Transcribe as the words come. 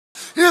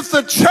If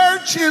the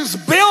church is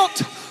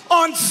built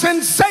on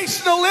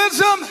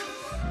sensationalism,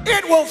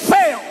 it will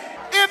fail.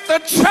 If the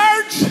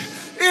church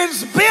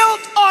is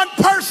built on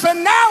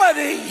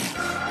personality,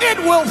 it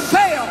will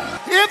fail.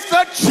 If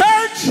the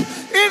church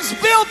is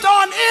built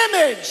on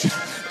image,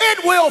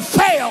 it will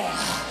fail.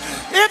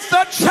 If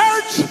the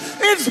church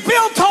is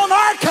built on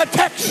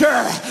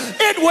architecture,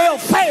 it will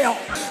fail.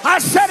 I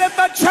said if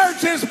the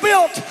church is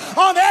built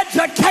on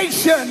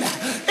education,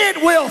 it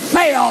will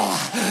fail.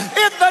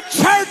 If the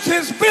church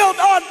is built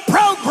on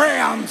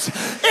programs,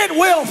 it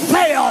will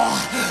fail.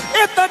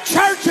 If the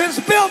church is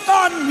built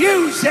on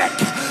music,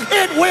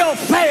 it will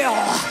fail.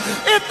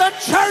 If the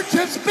church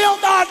is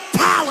built on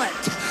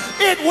talent,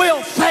 it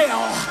will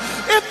fail.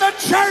 If the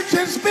church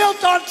is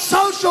built on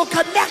social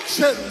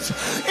connections,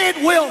 it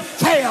will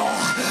fail.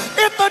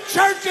 If the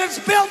church is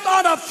built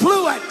on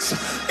affluence,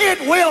 it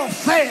will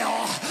fail.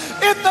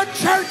 If the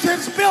church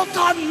is built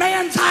on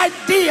man's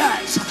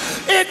ideas,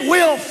 it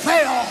will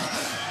fail.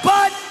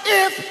 But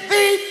if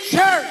the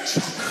church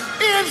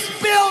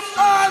is built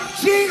on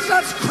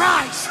Jesus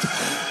Christ,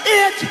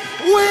 it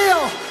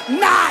will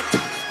not